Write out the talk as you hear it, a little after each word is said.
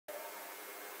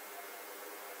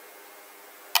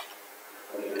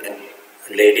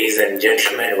Ladies and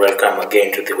gentlemen, welcome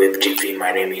again to the Web TV.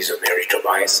 My name is Omeri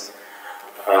Tobias.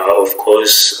 Of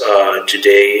course,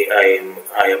 today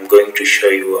I am going to show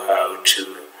you how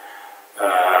to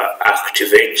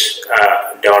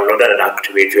download and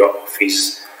activate your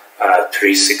Office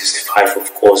 365,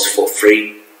 of course, for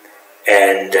free.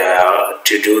 And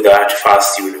to do that,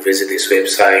 first you will visit this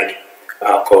website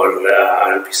called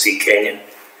RPC Kenya.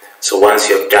 So once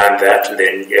you have done that,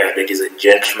 then ladies and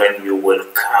gentlemen, you will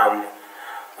come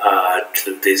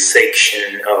to this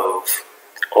section of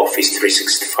Office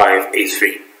 365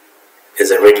 A3.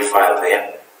 There's a ready file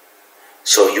there,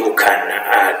 so you can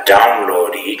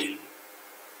download it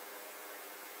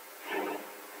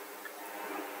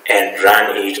and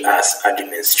run it as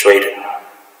administrator.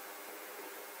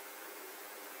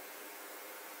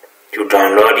 You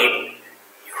download it,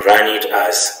 you run it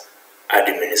as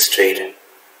administrator.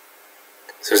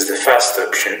 So it's the first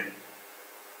option.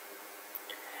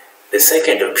 The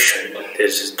second option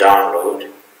is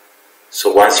download.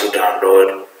 So once you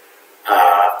download,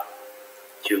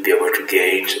 you'll be able to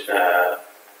get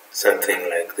something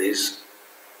like this.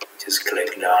 Just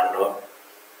click download.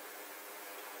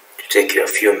 It'll take you a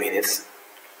few minutes.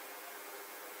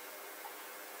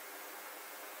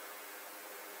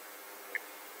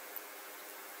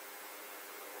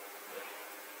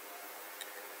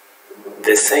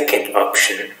 The second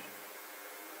option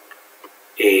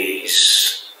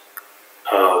is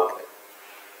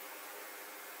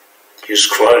you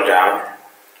scroll down,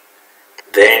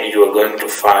 then you are going to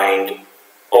find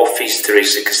Office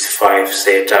 365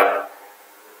 Setup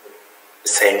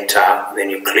Center, then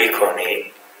you click on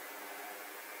it.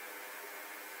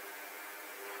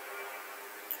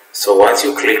 So once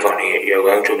you click on it, you're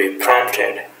going to be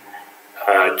prompted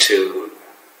to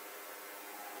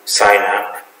sign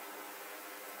up.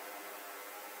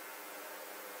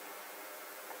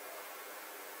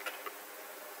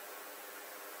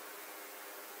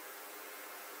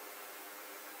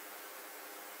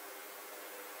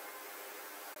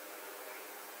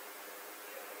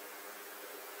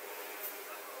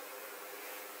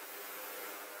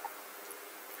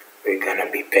 We're gonna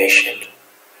be patient.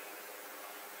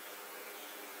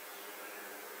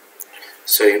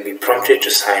 So you'll be prompted to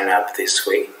sign up this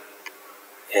way,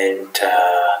 and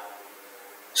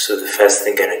so the first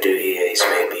thing I'm gonna do here is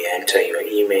maybe enter your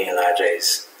email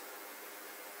address.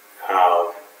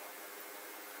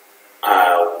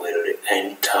 I will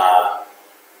enter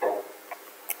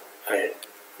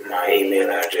my email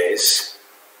address.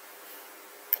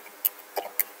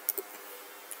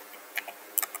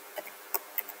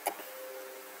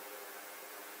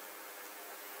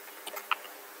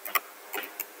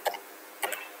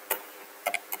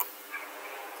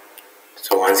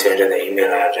 So once you enter the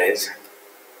email address,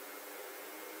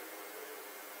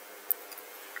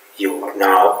 you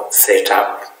now set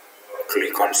up,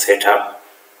 click on setup.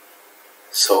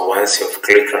 So once you've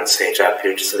clicked on setup,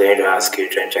 it's going to ask you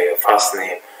to enter your first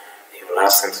name, your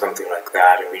last name, something like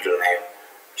that, your middle name,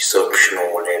 which is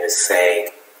optional. Let us say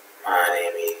my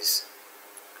name is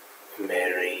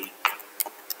Mary.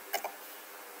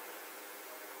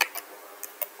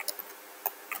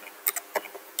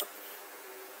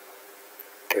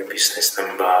 Your business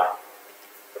number,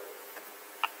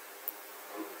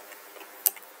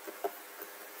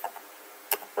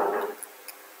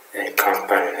 and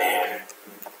company name,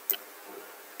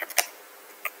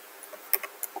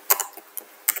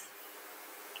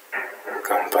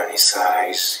 company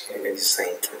size, you can just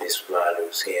enter these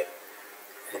values here,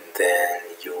 and then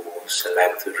you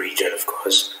select the region, of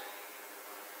course.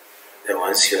 Then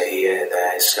once you're here,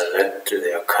 then select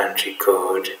the country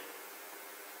code.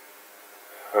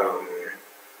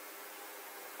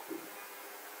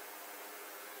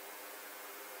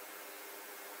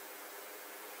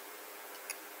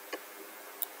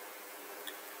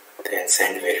 Then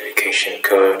send verification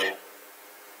code.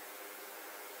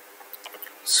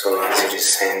 So once it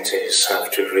is sent, you just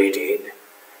have to read it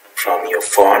from your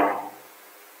phone.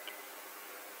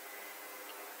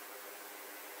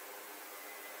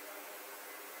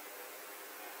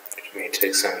 It may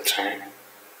take some time.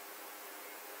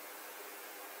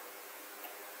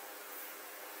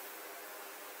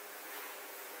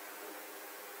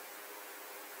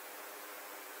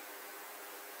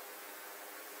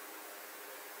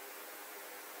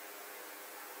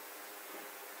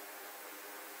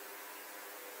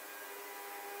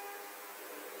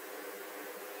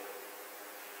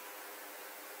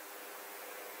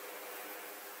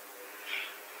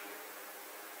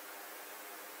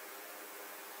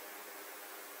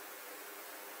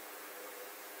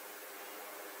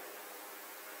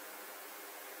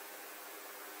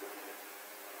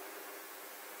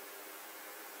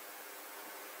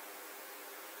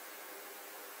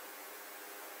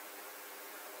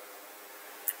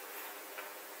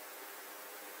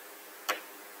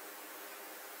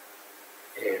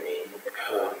 Let me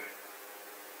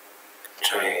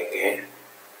try again.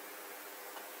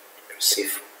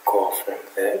 Receive call from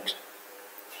that.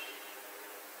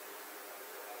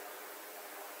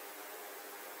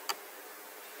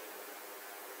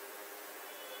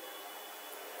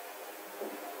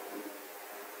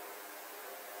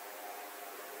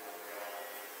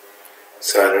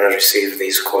 So I'm gonna receive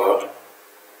this call.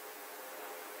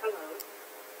 Hello.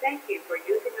 Thank you for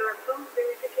using our phone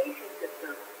verification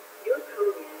system. Your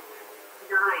code is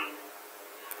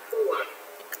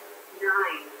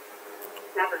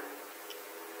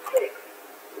 94976.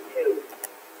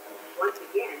 Once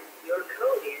again, your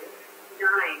code is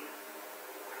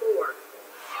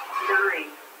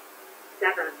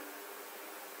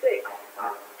 94976.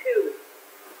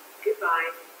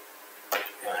 Goodbye.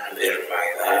 Verify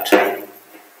that.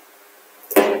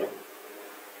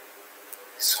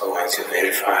 So once you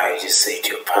verify, just set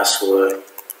your password.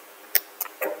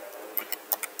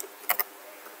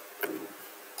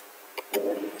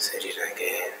 Set it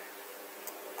again.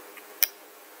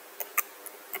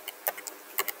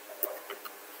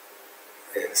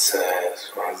 Then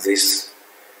once this,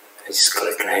 I just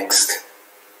click next.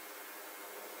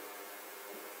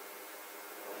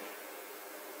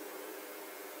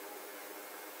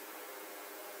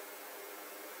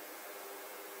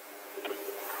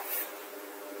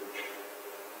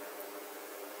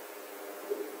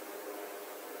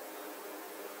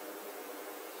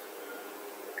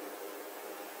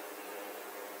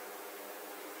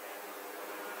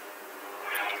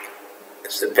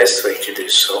 That's the best way to do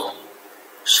so.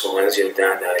 So once you've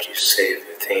done that, you save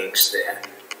your things there.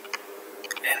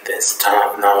 And it's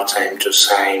now time to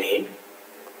sign in.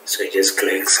 So you just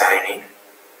click sign in.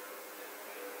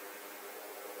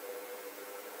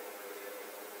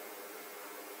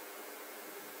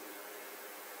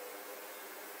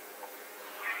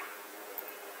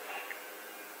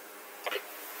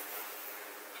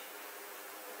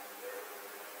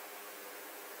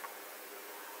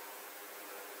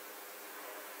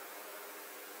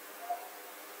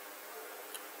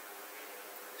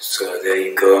 So there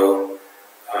you go,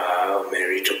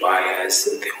 Mary Tobias,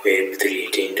 the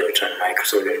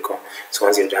web318.onmicrosoft.com. So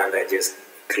once you've done that, just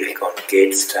click on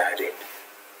Get Started.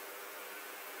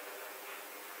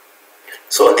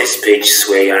 So on this page is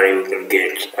where you can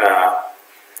get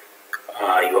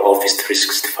your Office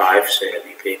 365, so you'll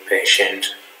be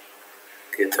patient.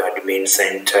 Get the admin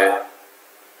center.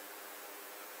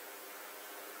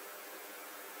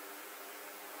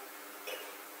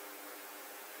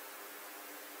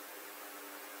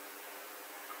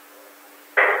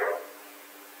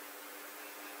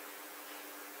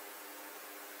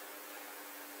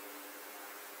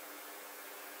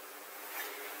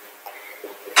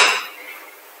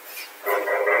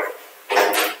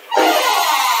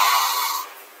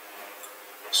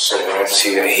 So once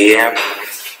you're here,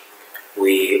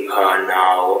 we are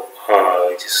now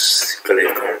just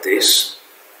click on this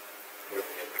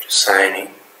to sign in.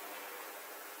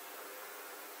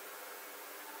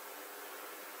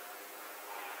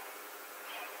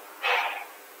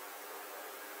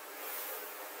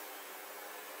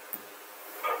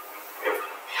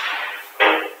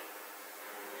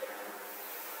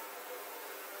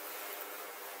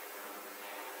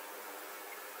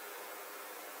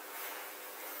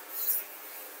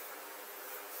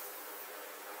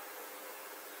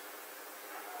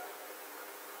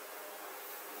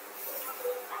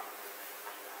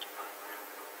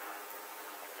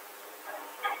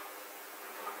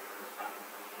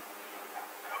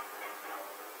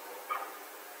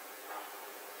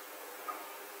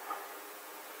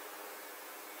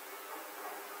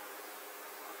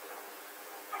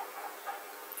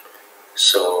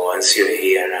 So once you're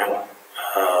here now,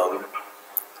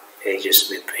 just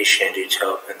be patient, it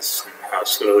happens somehow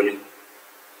slowly.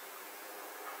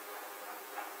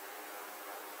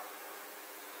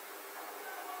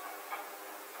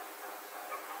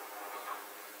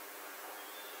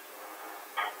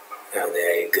 Now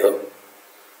there you go.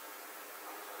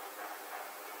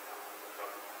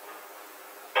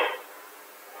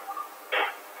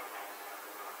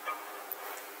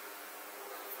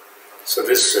 So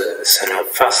this is a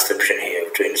fast option here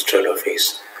to install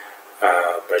Office,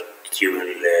 but you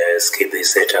will skip the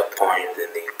setup point,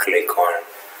 and then you click on,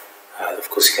 of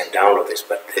course you can download this,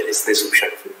 but there is this option,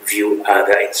 view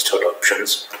other install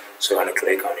options, so I'm going to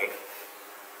click on it.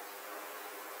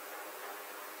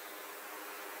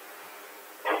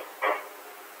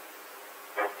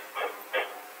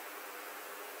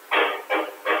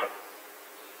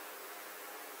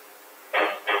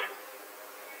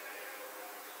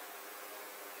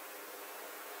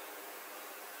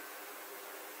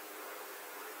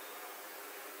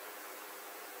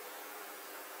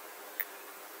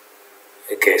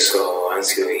 Okay, so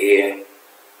once you're here,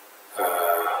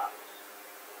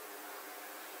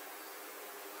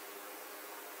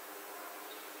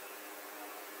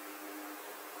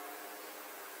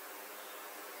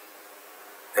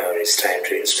 now it's time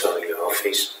to install your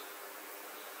Office.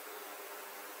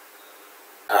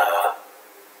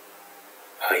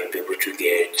 You'll be able to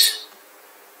get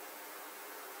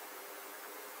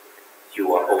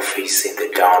your Office in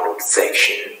the download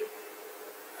section.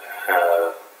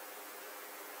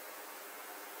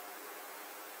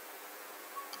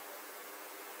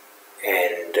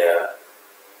 And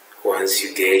once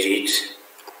you get it,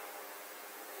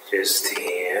 just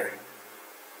here,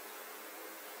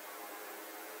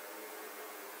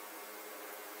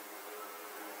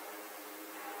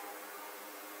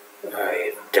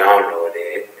 I've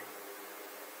downloaded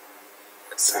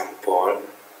a sample.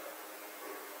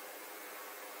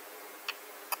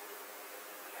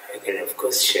 I can of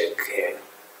course check here,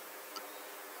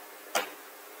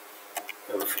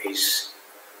 Office,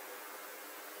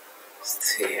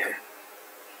 it's here.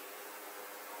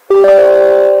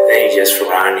 Then you just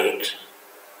run it,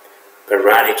 but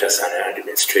run it as an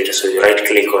administrator. So you right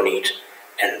click on it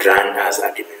and run as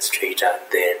administrator,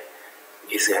 then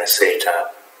it's going to set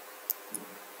up.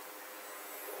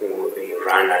 You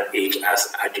run it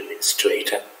as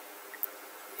administrator,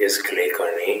 just click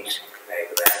on it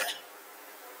like that,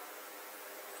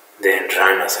 then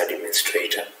run as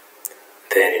administrator,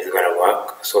 then it's going to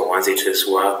work. So once it has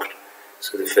worked,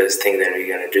 so the first thing that we're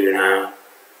going to do now,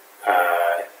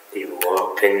 you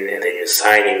open and then you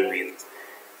sign in with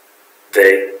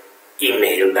the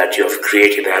email that you have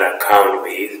created that account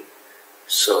with.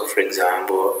 So for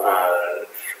example,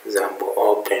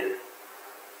 open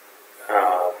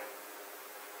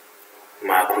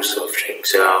Microsoft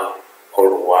Excel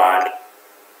or Word,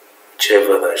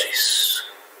 whichever that is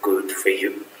good for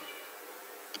you.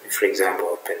 For example,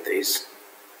 open this.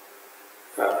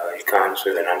 It comes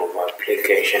with a number of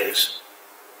applications.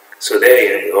 So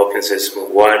there it opens this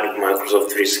Word, Microsoft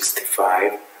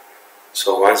 365.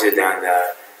 So once you're done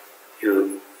that,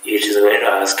 it is going to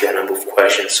ask you a number of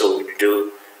questions. So what you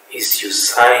do is you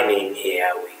sign in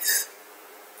here with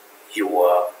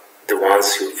the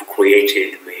ones you've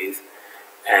created with,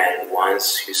 and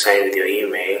once you sign with your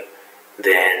email,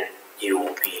 then you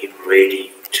will be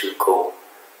ready to go.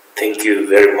 Thank you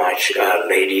very much,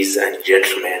 ladies and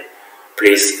gentlemen.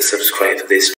 Please subscribe to this